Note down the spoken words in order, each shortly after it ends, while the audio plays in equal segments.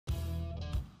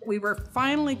We were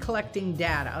finally collecting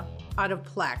data out of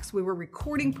Plex. We were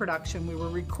recording production, we were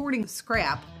recording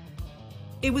scrap.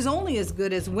 It was only as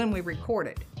good as when we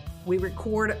recorded. We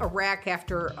record a rack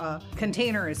after a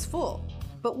container is full,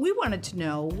 but we wanted to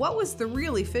know what was the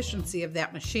real efficiency of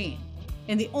that machine.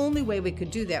 And the only way we could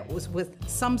do that was with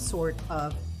some sort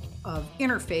of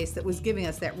interface that was giving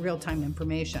us that real-time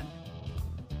information.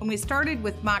 When we started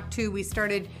with Mach 2, we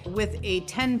started with a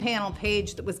 10-panel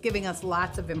page that was giving us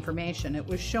lots of information. It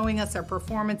was showing us our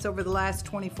performance over the last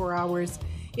 24 hours.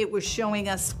 It was showing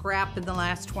us scrap in the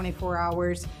last 24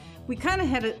 hours. We kind of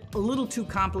had it a little too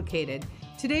complicated.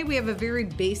 Today we have a very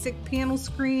basic panel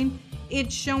screen.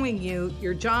 It's showing you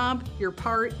your job, your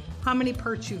part, how many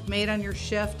parts you've made on your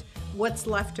shift, what's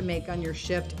left to make on your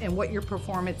shift, and what your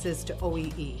performance is to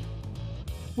OEE.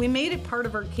 We made it part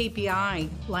of our KPI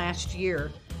last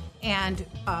year, and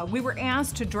we were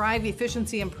asked to drive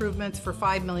efficiency improvements for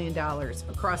 $5 million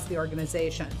across the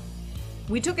organization.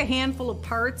 We took a handful of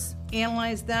parts,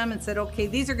 analyzed them, and said, okay,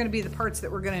 these are going to be the parts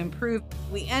that we're going to improve.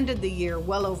 We ended the year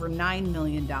well over $9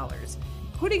 million.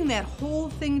 Putting that whole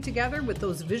thing together with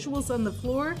those visuals on the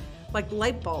floor, like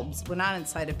light bulbs went on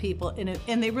inside of people,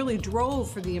 and they really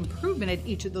drove for the improvement at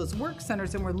each of those work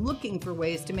centers, and we're looking for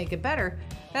ways to make it better.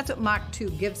 That's what Mach 2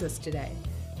 gives us today.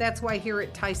 That's why here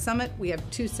at TI Summit, we have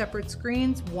two separate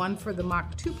screens, one for the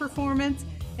Mach 2 performance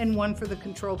and one for the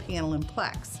control panel in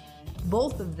Plex.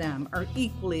 Both of them are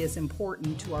equally as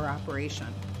important to our operation.